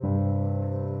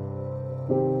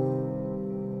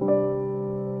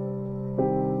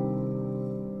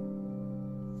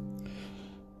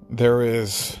There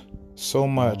is so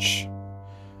much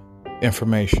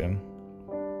information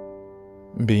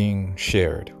being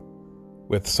shared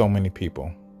with so many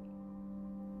people.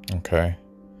 Okay.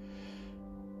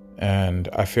 And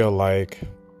I feel like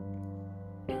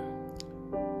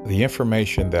the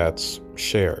information that's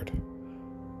shared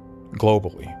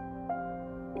globally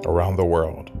around the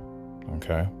world,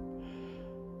 okay,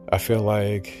 I feel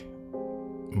like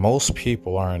most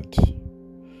people aren't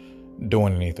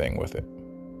doing anything with it.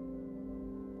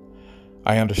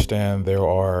 I understand there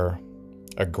are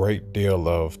a great deal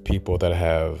of people that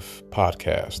have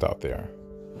podcasts out there,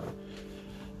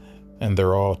 and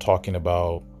they're all talking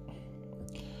about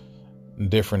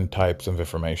different types of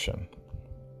information,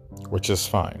 which is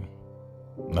fine.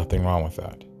 Nothing wrong with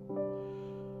that.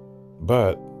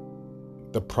 But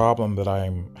the problem that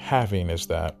I'm having is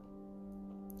that,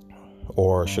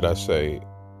 or should I say,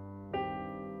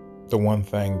 the one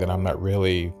thing that I'm not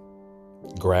really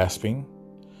grasping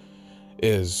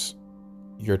is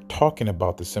you're talking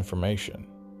about this information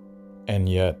and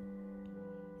yet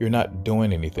you're not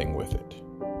doing anything with it.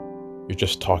 You're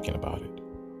just talking about it.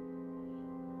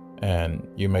 And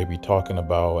you may be talking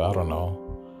about, I don't know,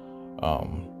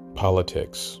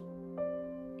 politics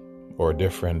or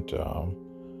different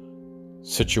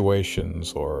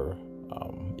situations or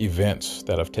events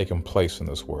that have taken place in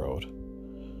this world.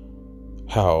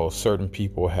 How certain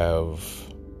people have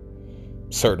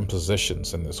certain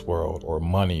positions in this world or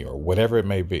money or whatever it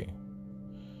may be.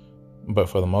 But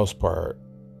for the most part,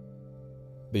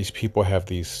 these people have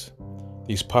these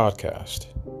podcasts.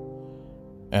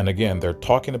 And again, they're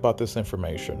talking about this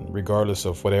information, regardless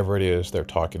of whatever it is they're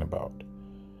talking about.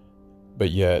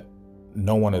 But yet,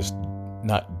 no one is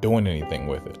not doing anything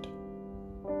with it.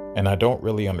 And I don't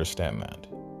really understand that.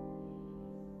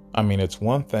 I mean, it's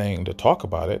one thing to talk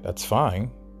about it. That's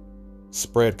fine.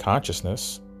 Spread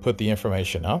consciousness. Put the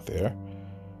information out there.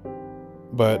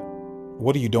 But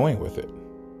what are you doing with it?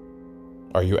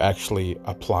 Are you actually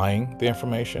applying the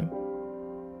information?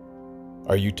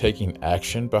 Are you taking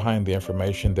action behind the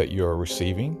information that you're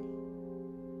receiving?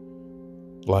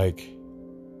 Like,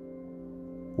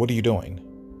 what are you doing?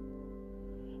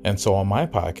 And so on my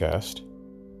podcast,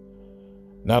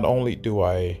 not only do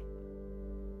I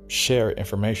share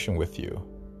information with you,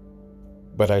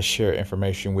 but I share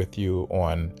information with you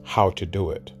on how to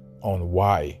do it, on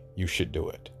why you should do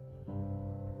it.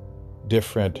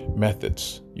 Different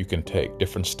methods you can take,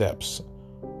 different steps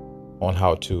on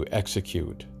how to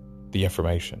execute the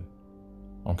information.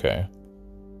 Okay?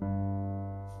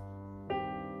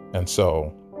 And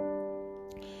so,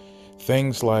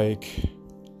 things like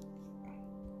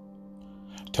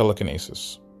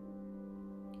telekinesis.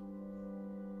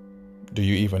 Do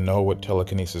you even know what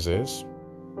telekinesis is?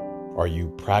 Are you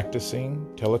practicing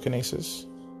telekinesis?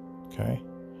 Okay.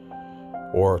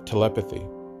 Or telepathy.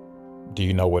 Do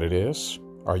you know what it is?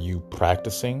 Are you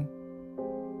practicing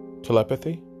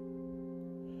telepathy?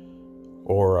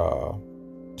 Or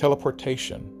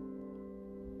teleportation.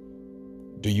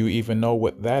 Do you even know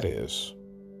what that is?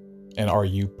 And are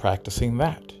you practicing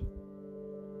that?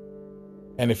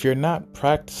 And if you're not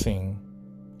practicing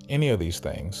any of these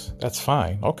things, that's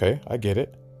fine. Okay, I get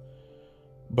it.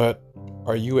 But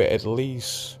are you at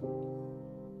least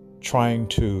trying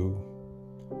to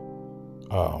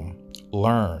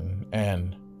learn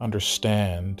and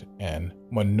understand and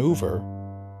maneuver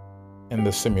in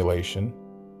the simulation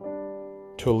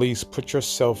to at least put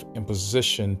yourself in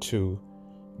position to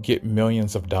get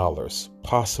millions of dollars,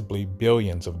 possibly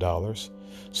billions of dollars,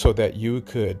 so that you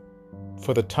could,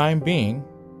 for the time being,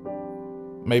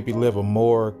 maybe live a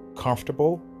more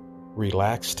comfortable,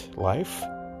 relaxed life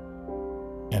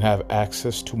and have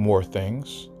access to more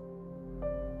things,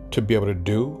 to be able to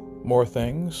do more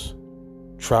things,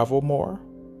 travel more,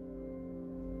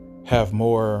 have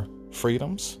more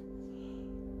freedoms?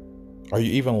 Are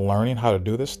you even learning how to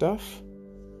do this stuff?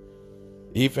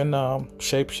 Even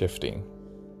shape-shifting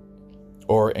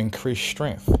or increased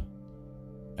strength,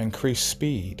 increased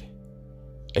speed,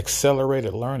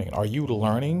 accelerated learning. Are you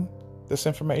learning this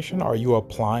information? Are you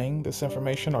applying this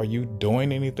information? Are you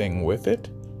doing anything with it?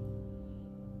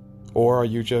 Or are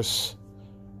you just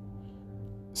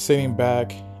sitting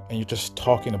back and you're just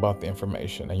talking about the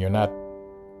information and you're not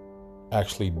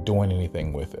actually doing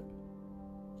anything with it?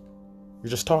 You're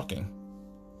just talking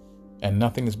and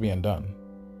nothing is being done.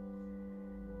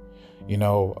 You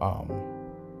know,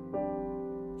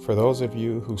 for those of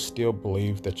you who still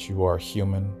believe that you are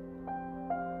human,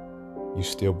 you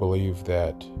still believe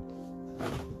that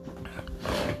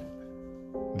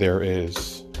there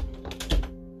is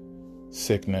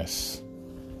sickness,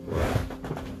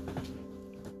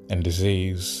 and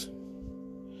disease.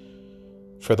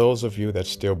 For those of you that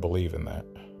still believe in that,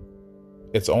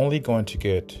 it's only going to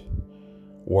get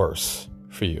worse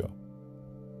for you,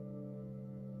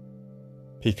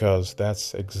 because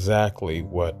that's exactly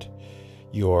what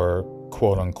your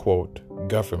quote unquote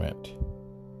government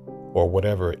or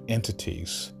whatever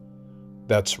entities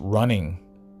that's running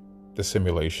the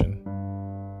simulation,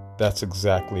 that's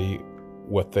exactly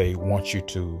what they want you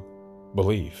to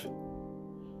believe,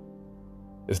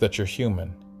 is that you're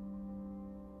human.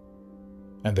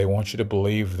 And they want you to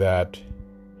believe that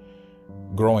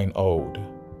growing old,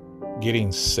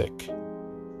 getting sick,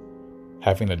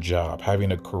 having a job,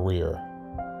 having a career,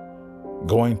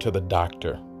 going to the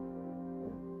doctor,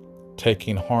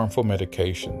 taking harmful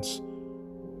medications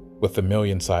with a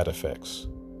million side effects.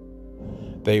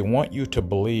 They want you to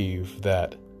believe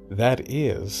that that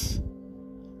is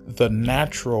the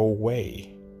natural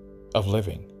way of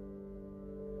living.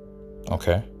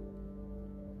 Okay?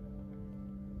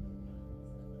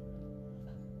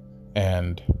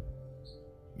 And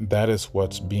that is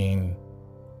what's being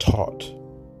taught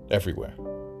everywhere.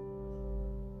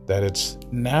 That it's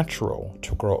natural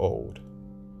to grow old.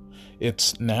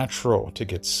 It's natural to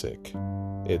get sick.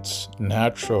 It's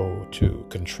natural to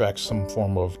contract some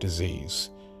form of disease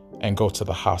and go to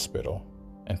the hospital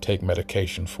and take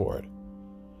medication for it,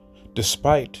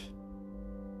 despite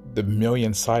the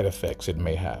million side effects it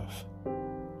may have.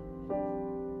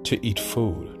 To eat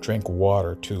food, drink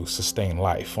water to sustain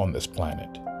life on this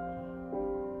planet,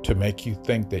 to make you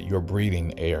think that you're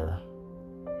breathing air,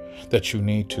 that you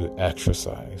need to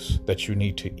exercise, that you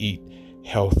need to eat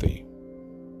healthy.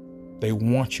 They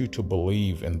want you to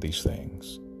believe in these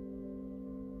things.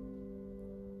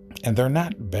 And they're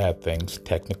not bad things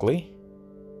technically,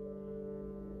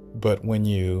 but when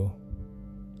you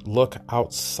look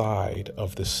outside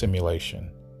of the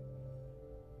simulation,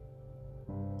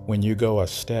 when you go a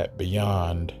step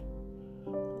beyond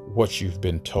what you've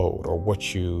been told or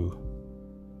what you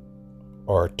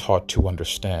are taught to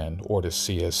understand or to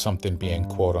see as something being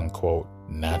quote unquote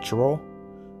natural,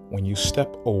 when you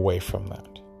step away from that,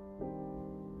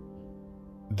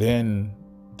 then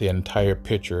the entire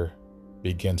picture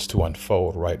begins to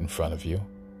unfold right in front of you.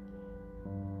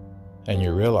 And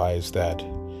you realize that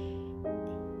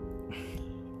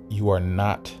you are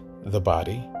not the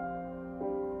body,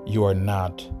 you are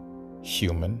not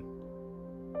human,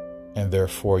 and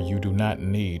therefore you do not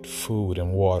need food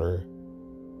and water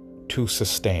to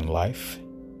sustain life.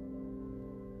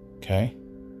 Okay?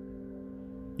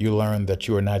 You learn that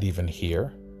you are not even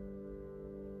here.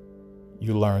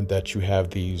 You learn that you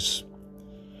have these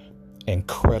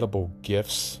incredible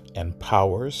gifts and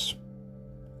powers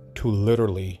to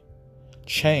literally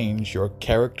change your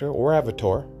character or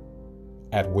avatar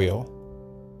at will.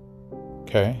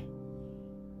 Okay?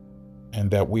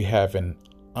 And that we have an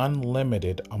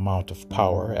unlimited amount of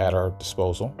power at our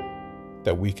disposal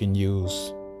that we can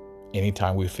use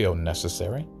anytime we feel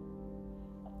necessary.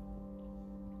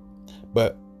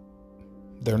 But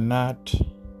they're not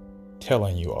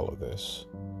telling you all of this.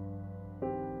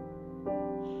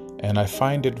 And I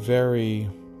find it very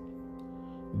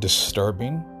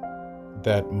disturbing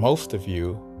that most of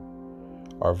you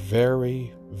are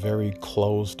very, very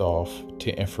closed off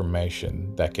to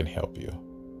information that can help you.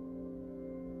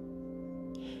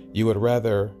 You would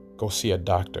rather go see a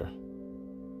doctor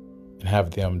and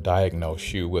have them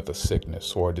diagnose you with a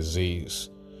sickness or a disease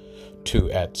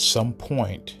to, at some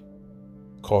point,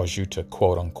 cause you to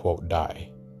quote unquote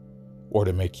die or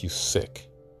to make you sick.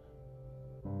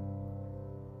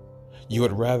 You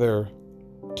would rather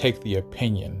take the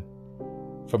opinion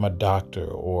from a doctor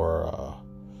or,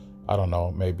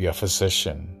 maybe a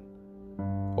physician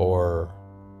or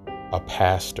a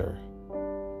pastor.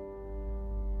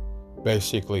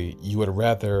 Basically, you would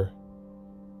rather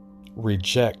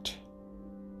reject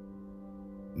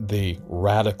the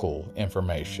radical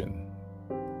information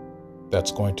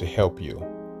that's going to help you,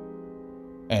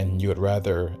 and you would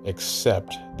rather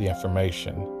accept the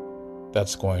information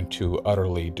that's going to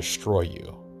utterly destroy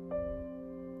you.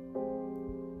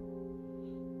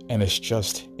 And it's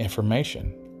just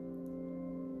information.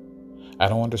 I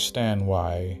don't understand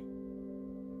why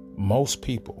most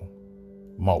people,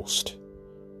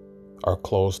 are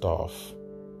closed off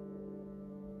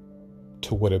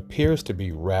to what appears to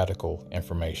be radical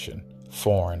information,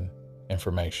 foreign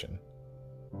information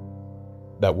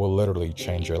that will literally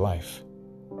change your life.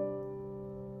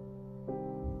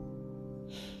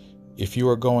 If you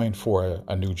are going for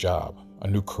a new job, a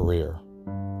new career,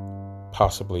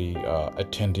 possibly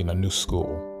attending a new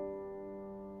school,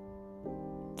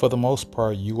 for the most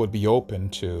part, you would be open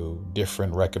to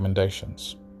different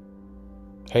recommendations.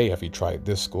 Hey, have you tried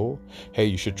this school? Hey,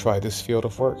 you should try this field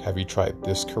of work. Have you tried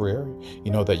this career?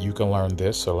 You know that you can learn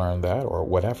this or learn that or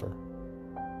whatever.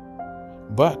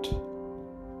 But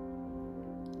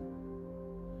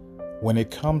when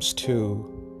it comes to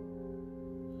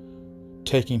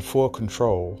taking full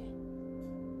control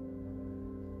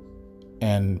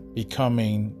and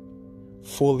becoming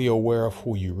fully aware of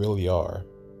who you really are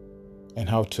and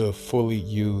how to fully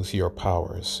use your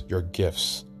powers, your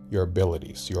gifts, your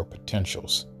abilities, your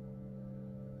potentials,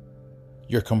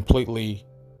 you're completely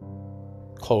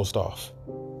closed off.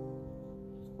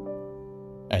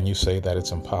 And you say that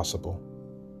it's impossible.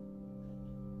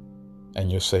 And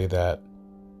you say that,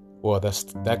 well,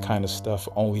 that kind of stuff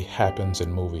only happens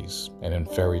in movies and in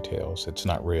fairy tales. It's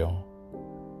not real.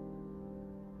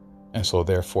 And so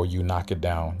therefore you knock it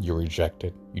down, you reject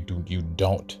it, you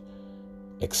don't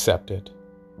accept it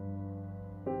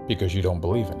because you don't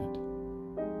believe in it.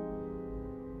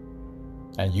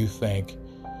 And you think,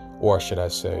 or should I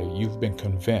say, you've been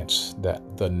convinced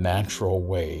that the natural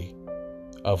way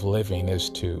of living is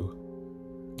to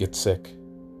get sick,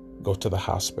 go to the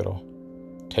hospital,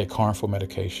 take harmful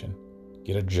medication,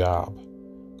 get a job,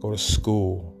 go to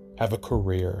school, have a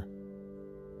career,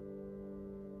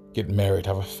 get married,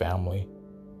 have a family,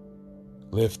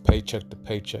 live paycheck to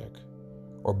paycheck,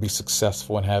 or be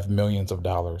successful and have millions of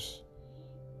dollars.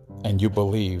 And you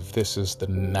believe this is the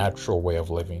natural way of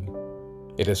living.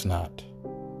 It is not.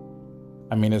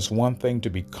 I mean, it's one thing to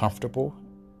be comfortable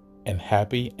and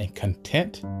happy and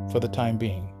content for the time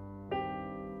being.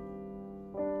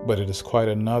 But it is quite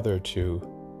another to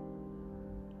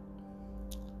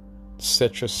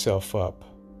set yourself up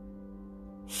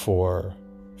for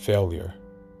failure,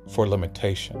 for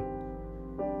limitation,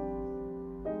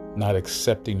 not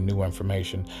accepting new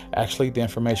information. Actually, the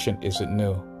information isn't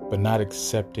new, but not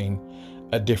accepting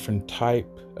a different type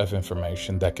of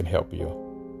information that can help you.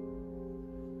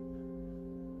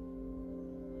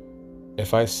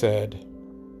 If I said,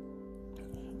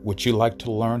 would you like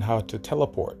to learn how to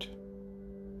teleport?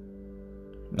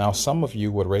 Now, some of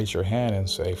you would raise your hand and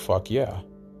say, fuck yeah.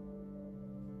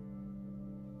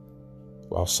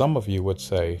 While some of you would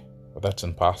say, well, that's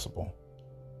impossible.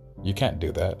 You can't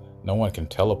do that. No one can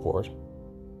teleport.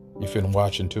 You've been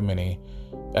watching too many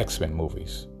X-Men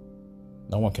movies.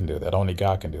 No one can do that. Only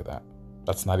God can do that.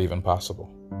 That's not even possible.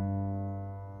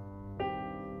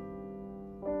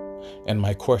 And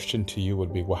my question to you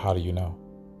would be, well, how do you know?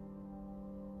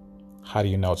 How do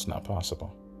you know it's not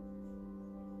possible?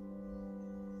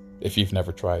 If you've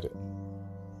never tried it.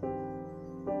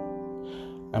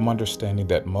 I'm understanding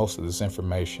that most of this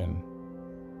information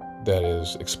that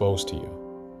is exposed to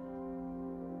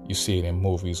you see it in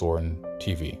movies or in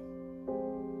TV.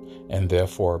 And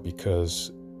therefore,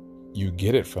 because you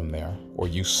get it from there or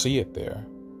you see it there,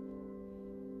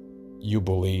 you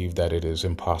believe that it is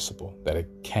impossible, that it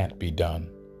can't be done.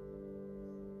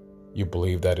 You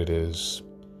believe that it is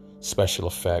special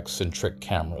effects and trick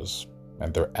cameras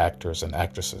and they're actors and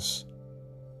actresses.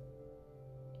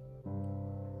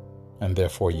 And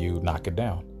therefore you knock it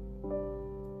down.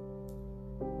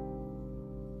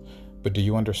 But do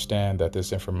you understand that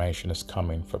this information is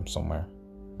coming from somewhere?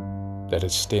 That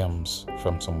it stems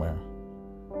from somewhere?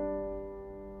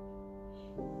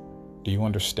 Do you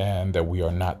understand that we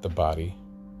are not the body?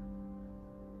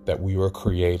 That we were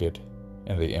created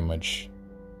in the image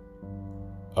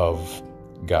of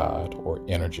God or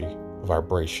energy,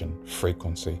 vibration,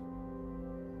 frequency,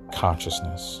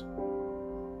 consciousness.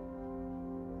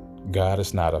 God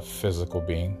is not a physical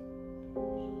being,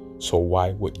 so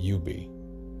why would you be?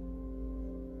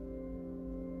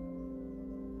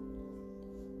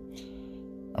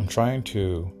 I'm trying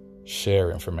to share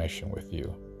information with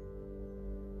you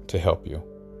to help you,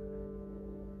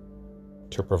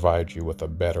 to provide you with a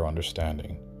better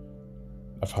understanding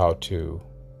of how to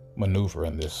maneuver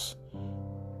in this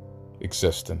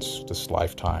existence, this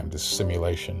lifetime, this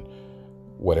simulation,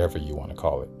 whatever you want to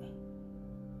call it.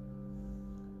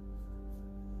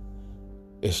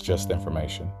 It's just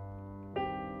information.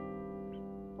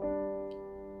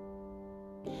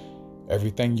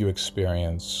 Everything you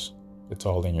experience, it's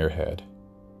all in your head.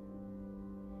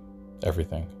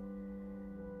 Everything.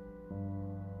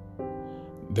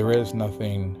 There is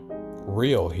nothing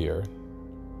real here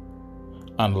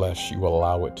unless you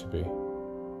allow it to be.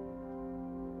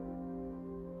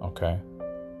 Okay?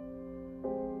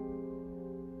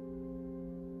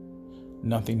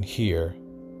 Nothing here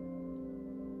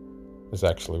is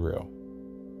actually real.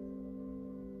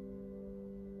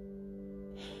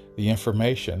 The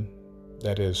information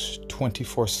that is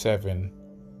 24/7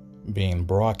 being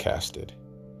broadcasted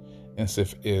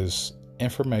is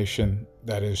information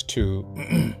that is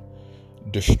to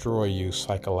destroy you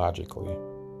psychologically,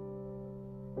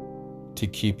 to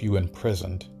keep you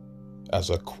imprisoned as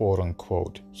a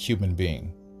quote-unquote human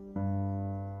being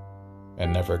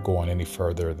and never going any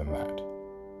further than that.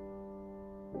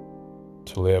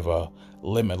 To live a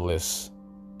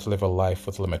life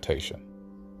with limitation.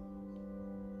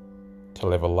 To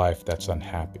live a life that's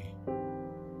unhappy.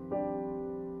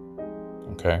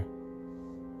 Okay?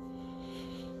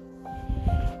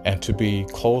 And to be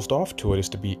closed off to it is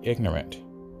to be ignorant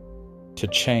to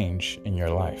change in your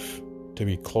life. To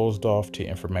be closed off to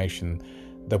information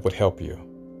that would help you,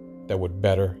 that would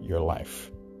better your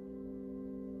life.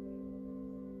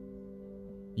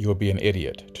 You would be an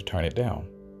idiot to turn it down.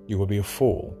 You would be a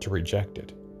fool to reject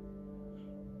it.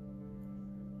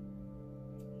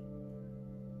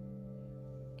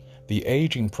 The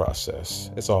aging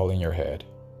process is all in your head.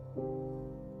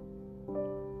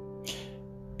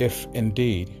 If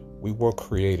indeed we were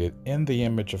created in the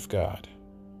image of God,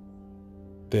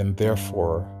 then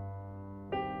therefore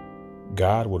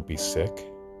God would be sick.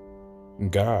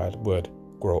 God would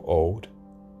grow old.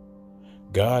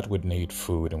 God would need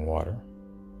food and water.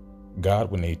 God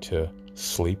would need to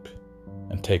sleep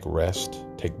and take rest,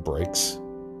 take breaks.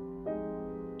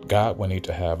 God would need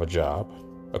to have a job,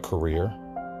 a career,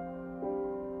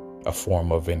 a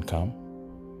form of income.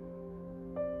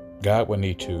 God would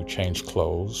need to change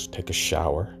clothes, take a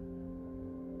shower.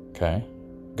 Okay?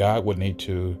 God would need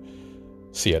to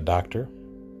see a doctor,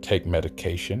 take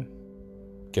medication,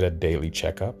 get a daily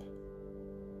checkup.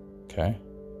 Okay?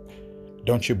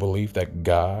 Don't you believe that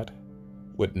God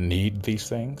would need these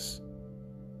things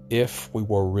if we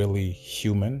were really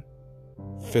human,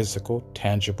 physical,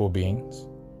 tangible beings?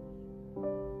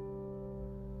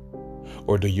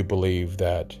 Or do you believe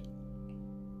that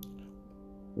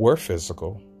we're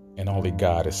physical and only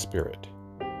God is spirit,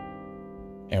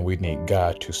 and we need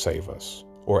God to save us?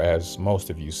 Or as most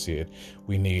of you see it,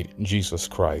 we need Jesus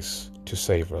Christ to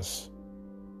save us.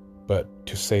 But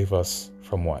to save us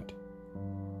from what?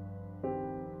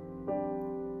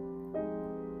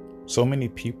 So many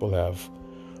people have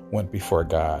went before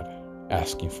God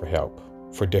asking for help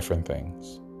for different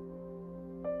things.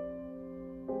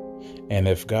 And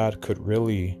if God could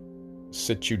really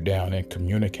sit you down and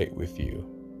communicate with you,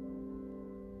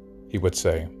 He would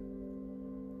say,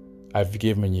 I've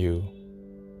given you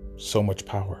so much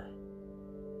power.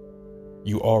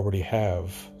 You already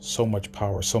have so much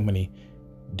power, so many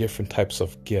different types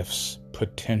of gifts,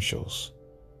 potentials.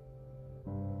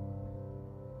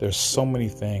 There's so many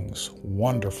things,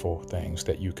 wonderful things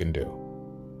that you can do.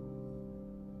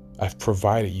 I've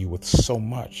provided you with so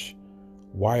much.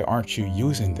 Why aren't you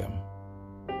using them?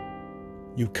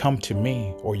 You come to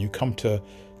me, or you come to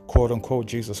quote unquote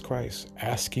Jesus Christ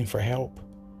asking for help.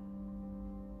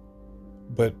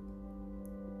 But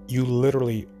you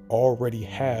literally already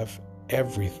have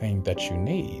everything that you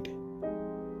need.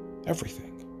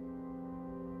 Everything.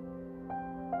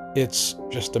 It's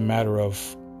just a matter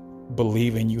of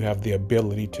believing you have the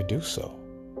ability to do so.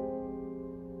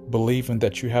 Believing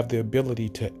that you have the ability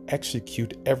to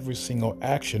execute every single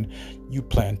action you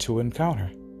plan to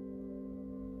encounter.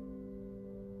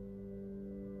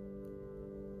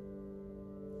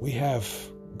 We have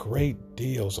great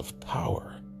deals of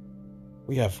power.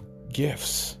 We have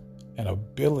gifts and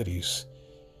abilities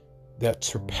that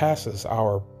surpasses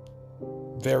our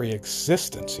very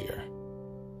existence here.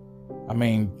 I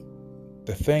mean,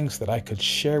 the things that I could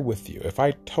share with you, if I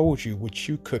told you what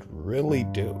you could really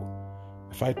do,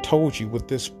 if I told you what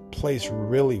this place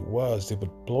really was, it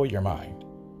would blow your mind.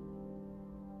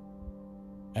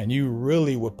 And you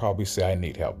really would probably say, I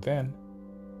need help then.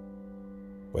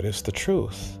 But it's the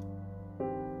truth.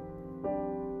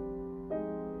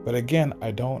 But again,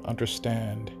 I don't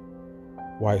understand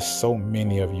why so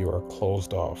many of you are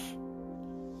closed off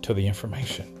to the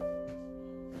information.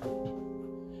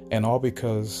 And all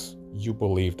because you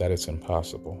believe that it's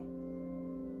impossible.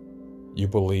 You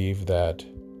believe that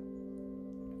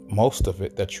most of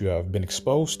it that you have been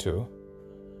exposed to,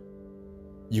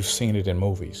 you've seen it in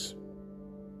movies,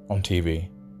 on TV.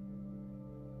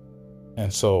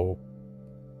 And so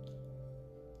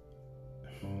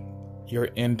your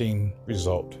ending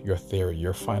result, your theory,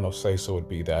 your final say-so would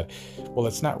be that, well,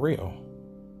 it's not real.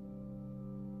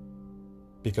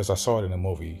 Because I saw it in a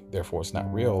movie, therefore it's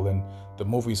not real. And the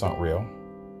movies aren't real.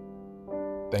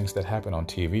 Things that happen on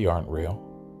TV aren't real.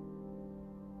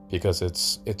 Because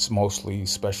it's mostly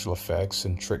special effects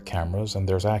and trick cameras, and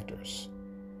there's actors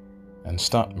and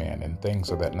stuntmen and things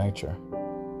of that nature.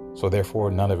 So therefore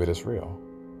none of it is real.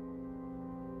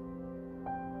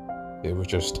 It was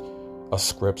just a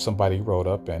script somebody wrote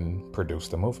up and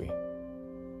produced a movie.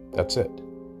 That's it.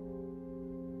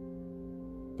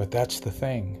 But that's the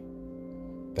thing.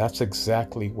 That's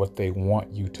exactly what they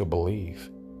want you to believe.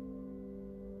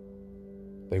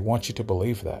 They want you to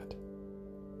believe that.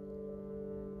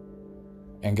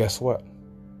 And guess what?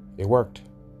 It worked.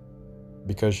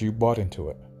 Because you bought into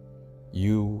it.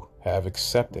 You have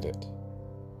accepted it.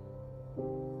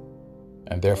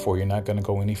 And therefore, you're not going to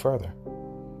go any further.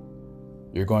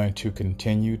 You're going to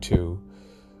continue to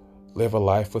live a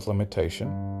life with limitation.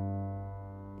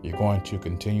 You're going to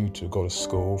continue to go to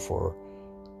school for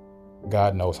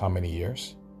God knows how many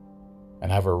years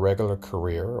and have a regular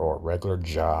career or a regular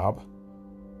job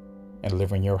and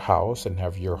live in your house and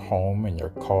have your home and your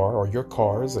car or your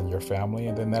cars and your family,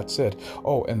 and then that's it.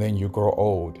 Oh, and then you grow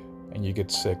old and you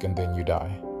get sick and then you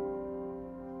die.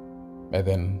 And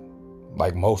then,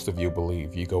 like most of you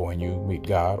believe, you go and you meet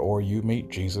God or you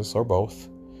meet Jesus or both,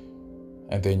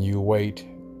 and then you wait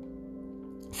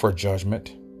for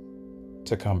judgment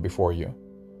to come before you.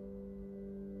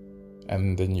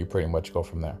 And then you pretty much go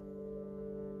from there.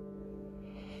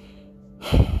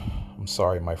 I'm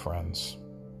sorry, my friends.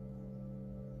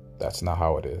 That's not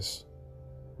how it is.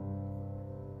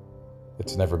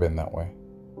 It's never been that way.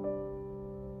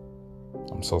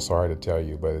 I'm so sorry to tell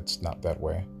you, but it's not that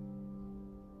way.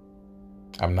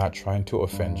 I'm not trying to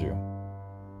offend you.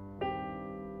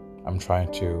 I'm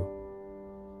trying to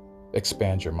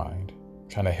expand your mind,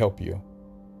 trying to help you.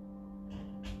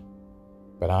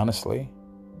 But honestly,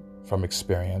 from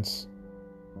experience,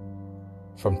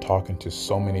 from talking to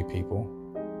so many people,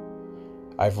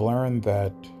 I've learned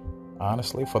that,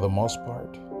 honestly, for the most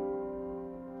part,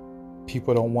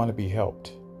 people don't want to be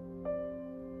helped.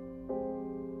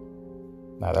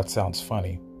 Now, that sounds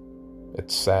funny.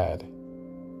 It's sad.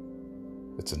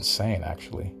 It's insane,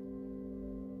 actually.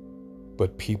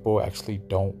 But people actually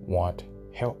don't want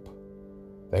help.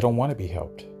 They don't want to be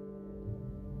helped.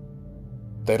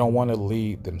 They don't want to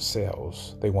lead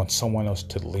themselves. They want someone else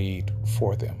to lead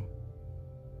for them.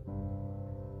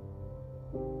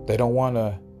 They don't want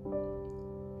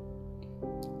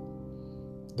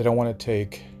to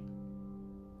take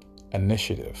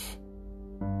initiative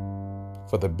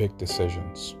for the big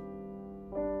decisions.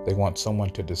 They want someone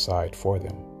to decide for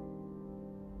them.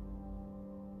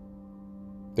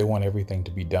 They want everything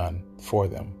to be done for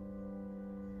them.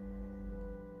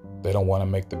 They don't want to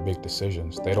make the big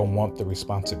decisions. They don't want the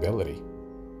responsibility.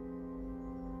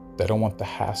 They don't want the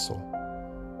hassle,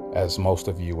 as most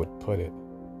of you would put it.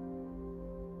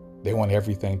 They want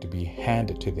everything to be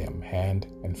handed to them, hand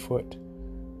and foot,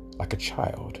 like a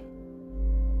child.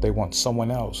 They want someone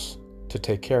else to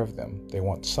take care of them. They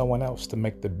want someone else to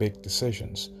make the big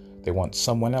decisions. They want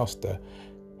someone else to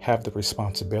have the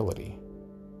responsibility,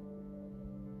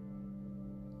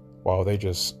 while they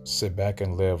just sit back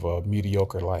and live a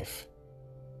mediocre life.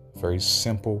 Very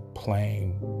simple,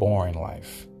 plain, boring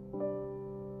life.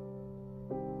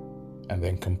 And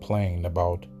then complain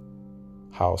about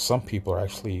how some people are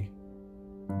actually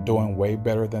doing way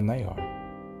better than they are.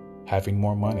 Having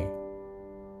more money,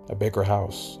 a bigger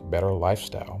house, better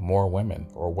lifestyle, more women,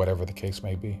 or whatever the case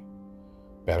may be.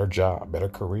 Better job, better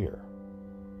career.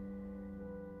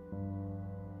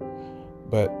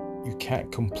 But you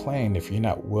can't complain if you're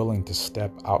not willing to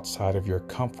step outside of your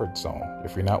comfort zone.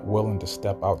 If you're not willing to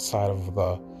step outside of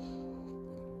the,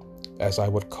 as I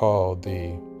would call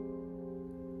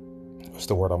what's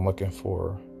the word I'm looking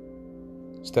for?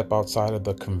 Step outside of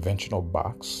the conventional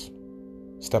box.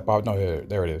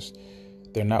 There it is.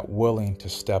 They're not willing to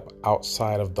step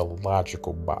outside of the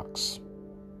logical box.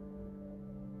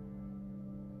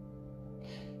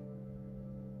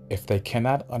 If they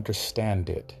cannot understand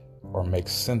it or make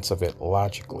sense of it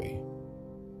logically,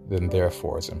 then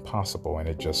therefore it's impossible and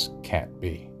it just can't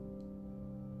be.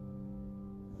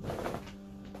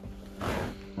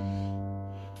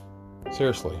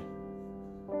 Seriously.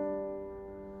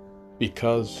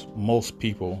 Because most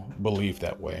people believe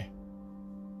that way.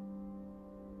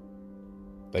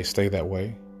 They stay that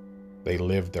way. They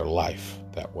live their life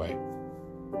that way.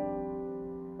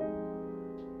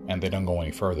 And they don't go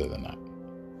any further than that.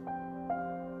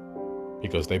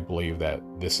 Because they believe that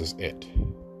this is it.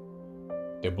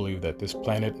 They believe that this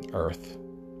planet Earth,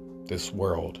 this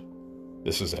world,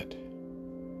 this is it.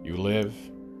 You live,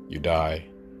 you die,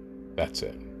 that's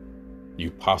it. You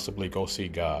possibly go see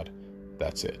God,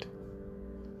 that's it.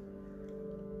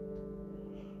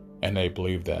 And they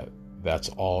believe that that's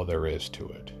all there is to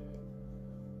it.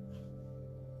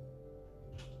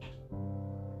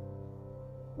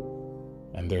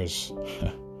 And there's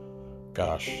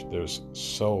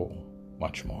so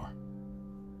much more.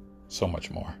 So much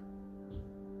more.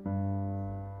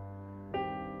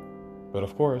 But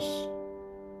of course,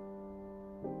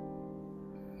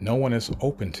 no one is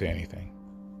open to anything.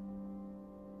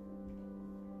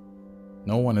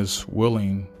 No one is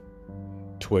willing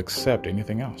to accept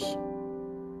anything else.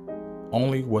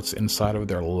 Only what's inside of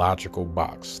their logical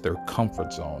box, their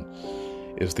comfort zone,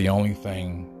 is the only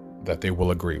thing that they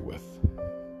will agree with.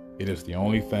 It is the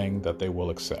only thing that they will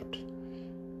accept.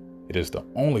 It is the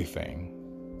only thing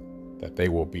that they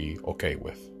will be okay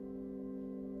with.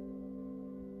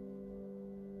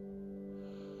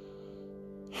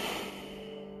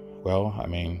 Well, I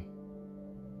mean,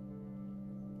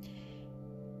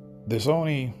 there's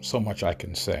only so much I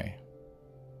can say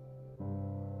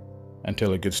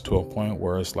until it gets to a point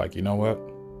where it's like, you know what?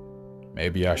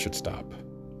 Maybe I should stop.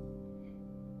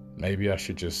 Maybe I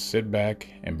should just sit back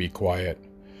and be quiet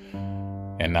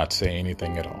and not say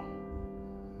anything at all.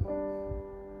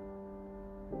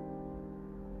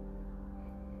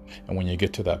 And when you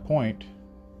get to that point,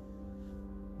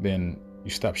 then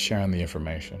you stop sharing the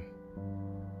information.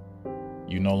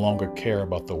 You no longer care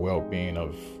about the well-being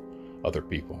of other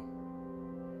people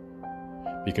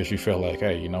because you feel like,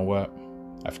 hey, you know what?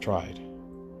 I've tried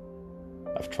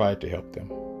to help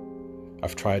them.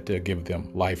 I've tried to give them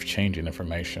life-changing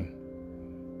information.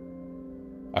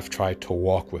 I've tried to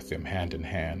walk with them hand in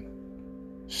hand,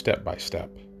 step by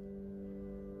step,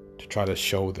 to try to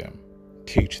show them,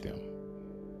 teach them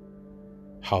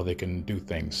how they can do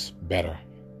things better,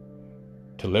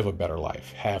 to live a better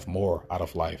life, have more out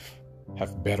of life,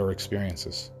 have better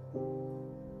experiences.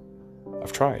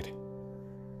 I've tried.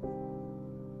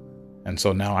 And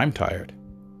so now I'm tired.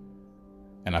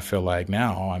 And I feel like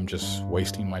now I'm just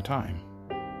wasting my time.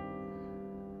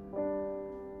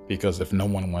 Because if no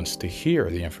one wants to hear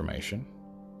the information,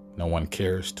 no one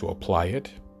cares to apply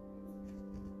it,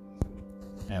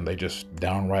 and they just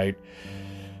don't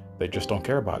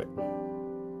care about it.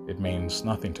 It means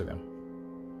nothing to them.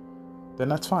 Then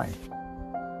that's fine.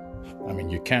 I mean,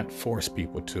 you can't force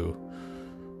people to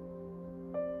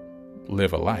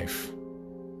live a life,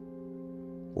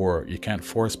 or you can't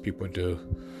force people to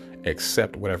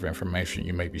accept whatever information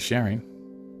you may be sharing.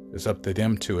 It's up to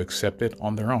them to accept it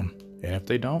on their own. And if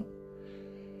they don't,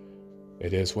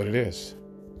 it is what it is.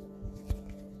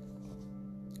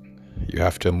 You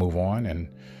have to move on and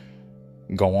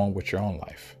go on with your own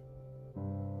life.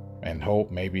 And hope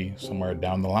maybe somewhere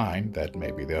down the line that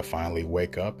maybe they'll finally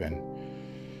wake up and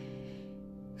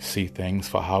see things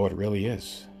for how it really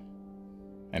is.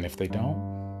 And if they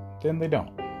don't, then they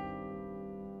don't.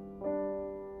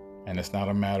 And it's not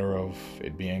a matter of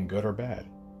it being good or bad.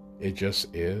 It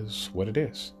just is what it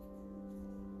is.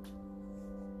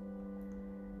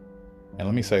 And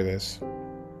let me say this.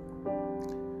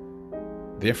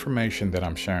 The information that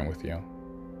I'm sharing with you,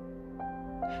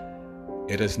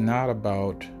 it is not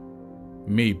about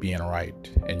me being right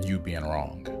and you being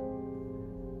wrong.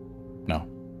 No.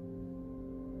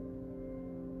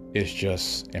 It's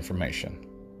just information.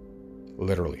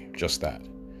 Literally, just that.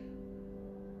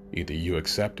 Either you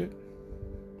accept it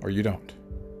or you don't.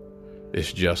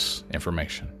 It's just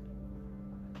information.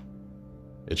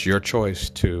 It's your choice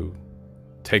to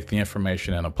take the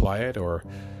information and apply it, or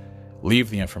leave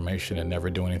the information and never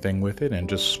do anything with it and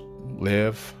just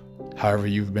live however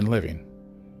you've been living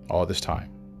all this time,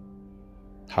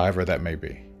 however that may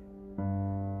be.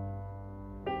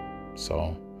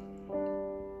 So,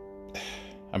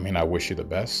 I mean, I wish you the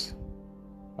best.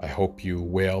 I hope you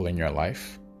well in your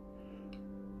life.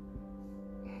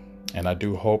 And I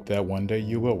do hope that one day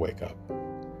you will wake up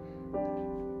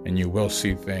and you will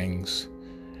see things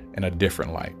in a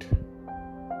different light.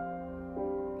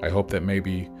 I hope that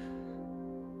maybe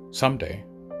someday,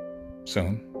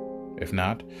 soon, if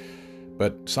not,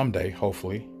 but someday,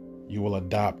 hopefully, you will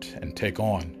adopt and take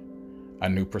on a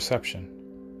new perception.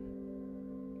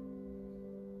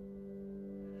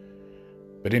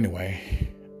 But anyway,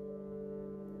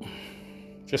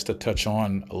 just to touch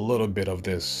on a little bit of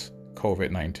this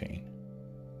COVID-19.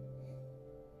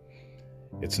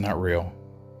 It's not real.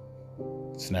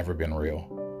 It's never been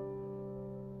real.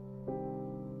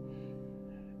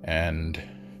 And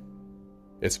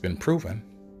it's been proven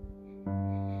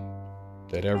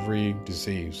that every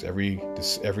disease, every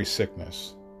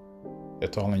sickness,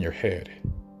 it's all in your head.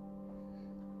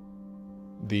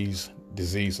 These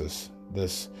diseases,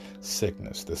 this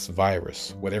sickness, this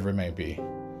virus, whatever it may be,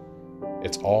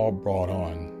 it's all brought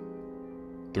on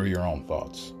through your own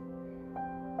thoughts.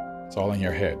 It's all in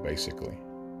your head, basically.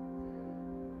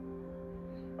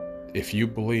 If you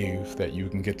believe that you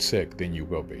can get sick, then you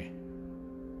will be.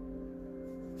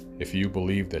 If you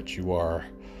believe that you are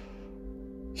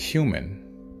human,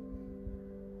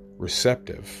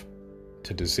 receptive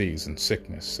to disease and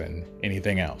sickness and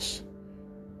anything else,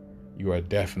 you are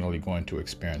definitely going to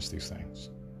experience these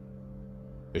things.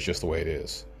 It's just the way it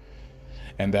is.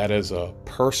 And that is a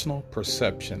personal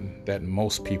perception that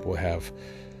most people have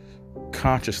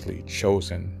consciously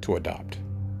chosen to adopt.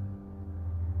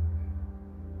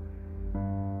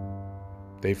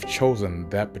 They've chosen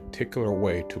that particular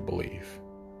way to believe.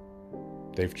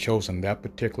 They've chosen that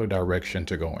particular direction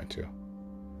to go into.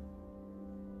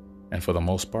 And for the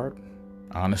most part,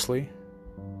 honestly,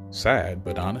 sad,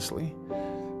 but honestly,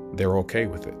 they're okay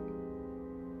with it.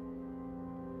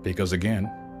 Because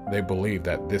again, they believe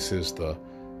that this is the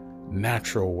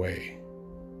natural way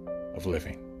of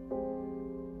living.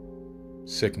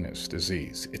 Sickness,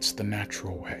 disease, it's the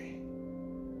natural way.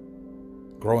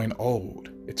 Growing old,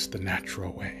 it's the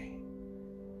natural way.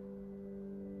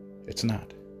 It's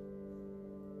not.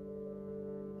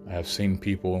 I have seen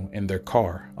people in their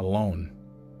car alone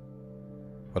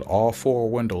with all 4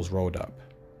 windows rolled up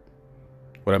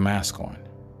with a mask on.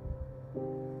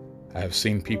 I have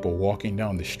seen people walking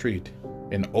down the street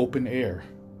in open air,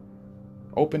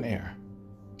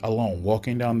 alone,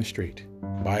 walking down the street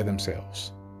by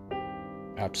themselves.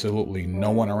 Absolutely no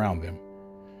one around them.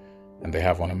 And they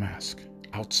have on a mask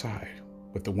outside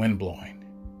with the wind blowing.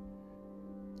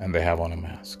 And they have on a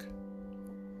mask.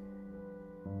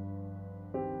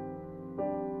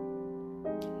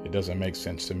 It doesn't make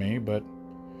sense to me, but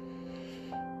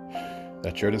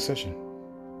that's your decision,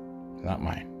 not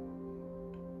mine.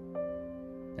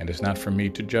 And it's not for me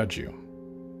to judge you.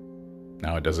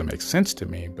 Now, it doesn't make sense to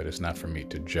me, but it's not for me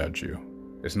to judge you.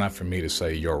 It's not for me to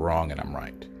say you're wrong and I'm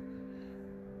right.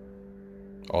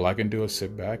 All I can do is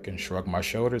sit back and shrug my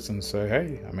shoulders and say,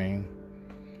 hey,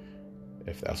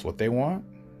 if that's what they want,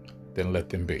 then let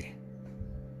them be.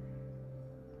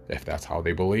 If that's how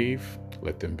they believe,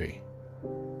 let them be.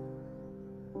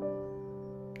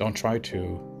 Don't try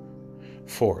to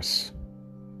force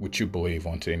what you believe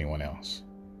onto anyone else.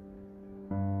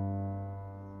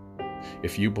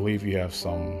 If you believe you have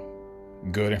some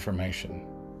good information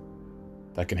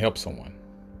that can help someone,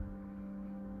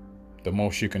 the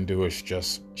most you can do is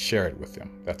just share it with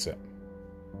them. That's it.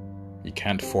 You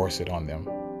can't force it on them.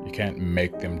 You can't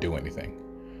make them do anything.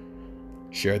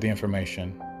 Share the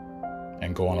information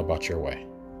and go on about your way.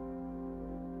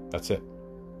 That's it.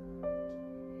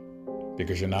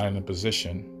 Because you're not in a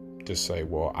position to say,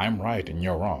 well, I'm right and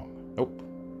you're wrong. Nope.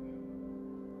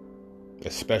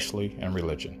 Especially in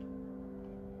religion.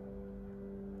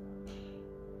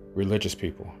 Religious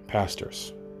people,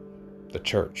 pastors, the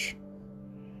church,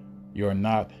 you're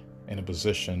not in a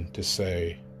position to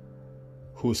say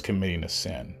who's committing a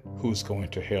sin, who's going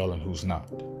to hell and who's not.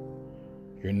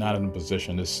 You're not in a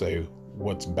position to say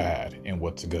what's bad and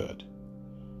what's good.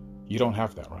 You don't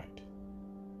have that right.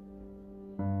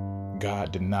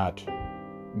 God did not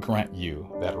grant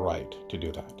you that right to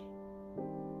do that.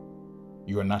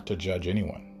 You are not to judge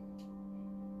anyone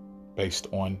based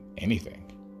on anything.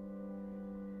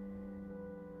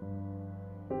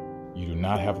 You do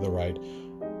not have the right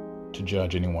to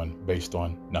judge anyone based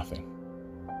on nothing.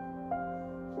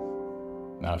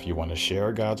 Now, if you want to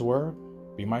share God's word,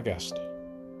 be my guest.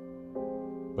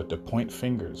 But to point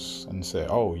fingers and say,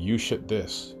 oh, you should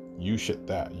this, you should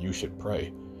that, you should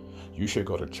pray, you should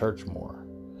go to church more,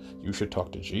 you should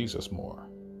talk to Jesus more,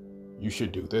 you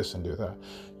should do this and do that.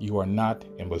 You are not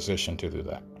in position to do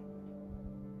that.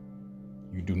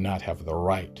 You do not have the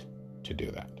right to do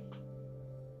that.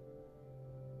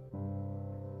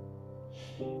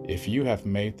 If you have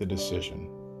made the decision,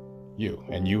 you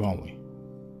and you only,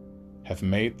 have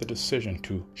made the decision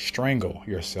to strangle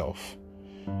yourself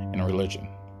in religion,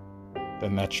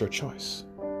 then that's your choice.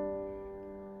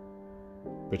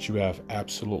 But you have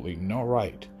absolutely no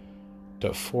right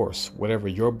to force whatever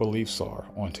your beliefs are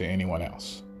onto anyone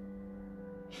else.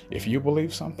 If you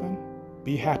believe something,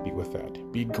 be happy with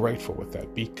that. Be grateful with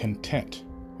that. Be content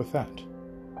with that.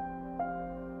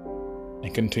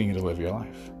 And continue to live your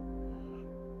life.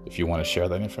 If you want to share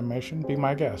that information, be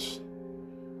my guest.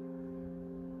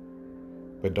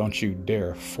 But don't you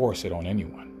dare force it on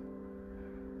anyone.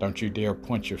 Don't you dare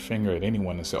point your finger at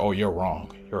anyone and say, oh, you're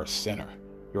wrong. You're a sinner.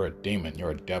 You're a demon.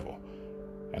 You're a devil.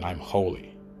 And I'm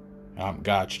holy. And I'm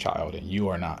God's child and you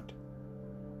are not.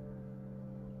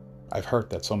 I've heard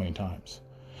that so many times.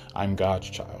 I'm God's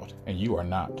child and you are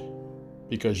not.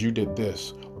 Because you did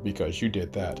this or because you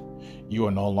did that, you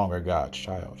are no longer God's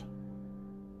child.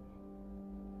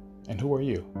 And who are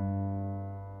you?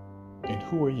 And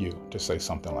who are you to say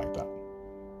something like that?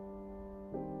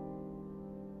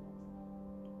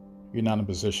 You're not in a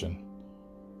position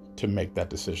to make that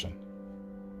decision.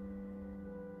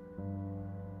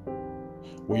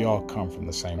 We all come from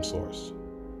the same source.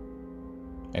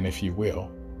 And if you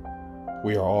will,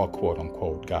 We are all, quote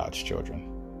unquote, God's children,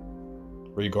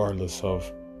 regardless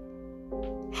of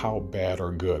how bad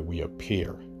or good we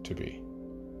appear to be.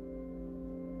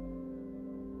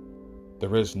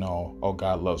 There is no, oh,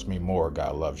 God loves me more,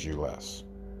 God loves you less.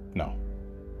 No.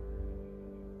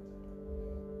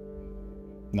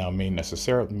 Now,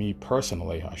 me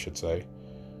personally, I should say,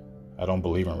 I don't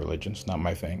believe in religion. It's not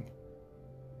my thing.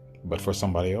 But for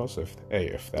somebody else,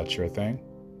 if that's your thing,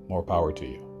 more power to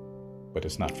you. But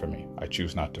it's not for me. I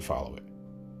choose not to follow it.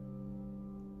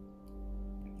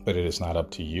 But it is not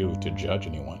up to you to judge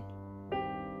anyone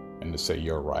and to say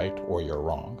you're right or you're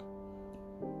wrong.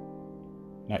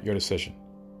 Not your decision.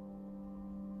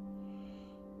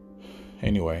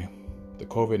 Anyway, the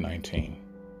COVID-19,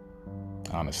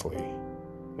 honestly,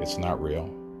 it's not real.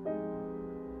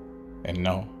 And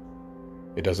no,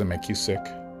 it doesn't make you sick,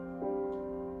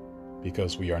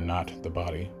 because we are not the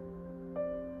body.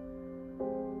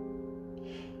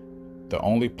 The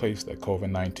only place that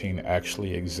COVID-19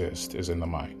 actually exists is in the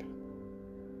mind.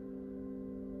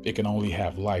 It can only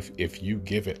have life if you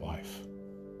give it life.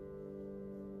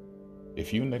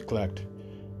 If you neglect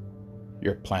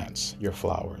your plants, your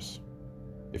flowers,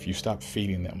 if you stop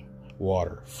feeding them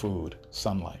water, food,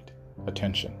 sunlight,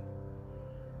 attention,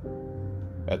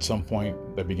 at some point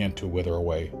they begin to wither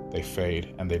away, they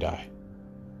fade, and they die.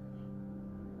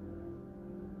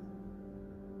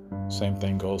 Same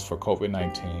thing goes for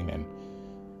COVID-19 and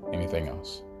anything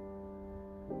else.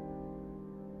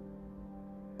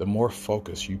 The more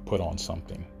focus you put on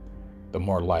something, the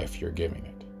more life you're giving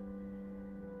it.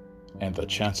 And the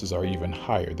chances are even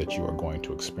higher that you are going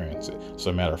to experience it. So, as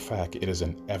a matter of fact, it is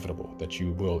inevitable that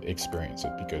you will experience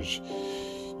it, because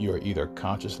you are either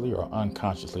consciously or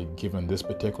unconsciously giving this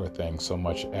particular thing so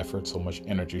much effort, so much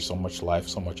energy, so much life,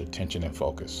 so much attention and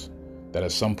focus, that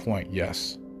at some point,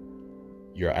 yes,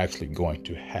 you're actually going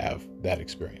to have that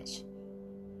experience.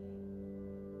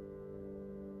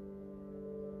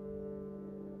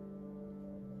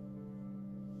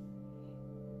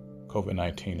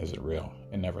 COVID-19 isn't real.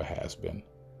 It never has been.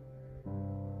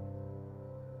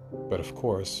 But of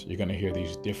course, you're going to hear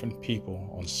these different people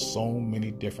on so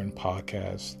many different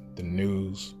podcasts, the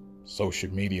news, social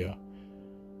media,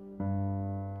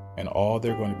 and all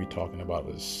they're going to be talking about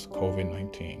is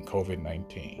COVID-19,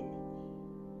 COVID-19.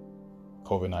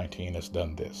 COVID-19 has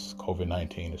done this.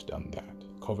 COVID-19 has done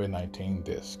that. COVID-19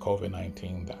 this,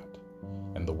 COVID-19 that.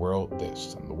 And the world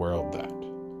this, and the world that.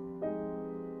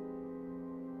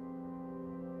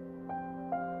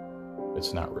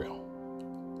 It's not real.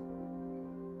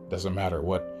 Doesn't matter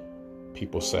what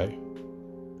people say.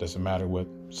 Doesn't matter what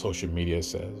social media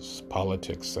says,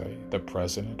 politics say, the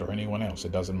president or anyone else.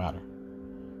 It doesn't matter.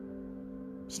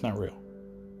 It's not real.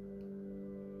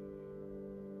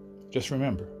 Just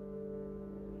remember,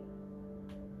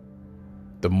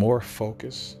 the more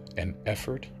focus and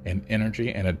effort and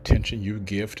energy and attention you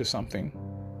give to something,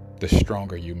 the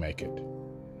stronger you make it.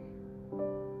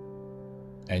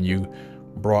 And you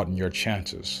broaden your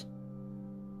chances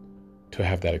to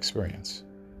have that experience.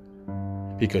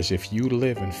 Because if you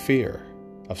live in fear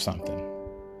of something,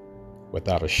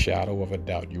 without a shadow of a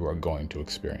doubt, you are going to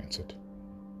experience it.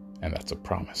 And that's a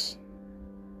promise.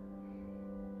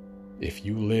 If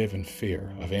you live in fear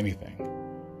of anything,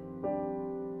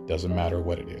 doesn't matter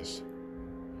what it is,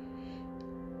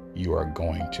 you are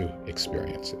going to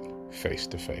experience it face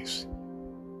to face.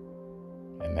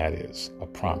 And that is a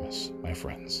promise, my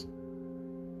friends.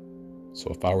 So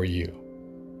if I were you,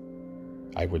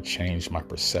 I would change my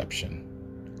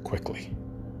perception quickly.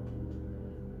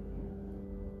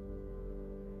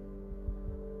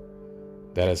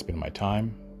 That has been my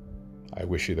time. I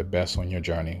wish you the best on your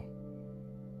journey.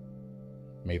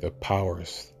 May the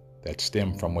powers that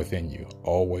stem from within you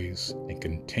always and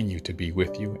continue to be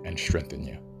with you and strengthen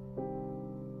you.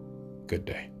 Good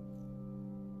day.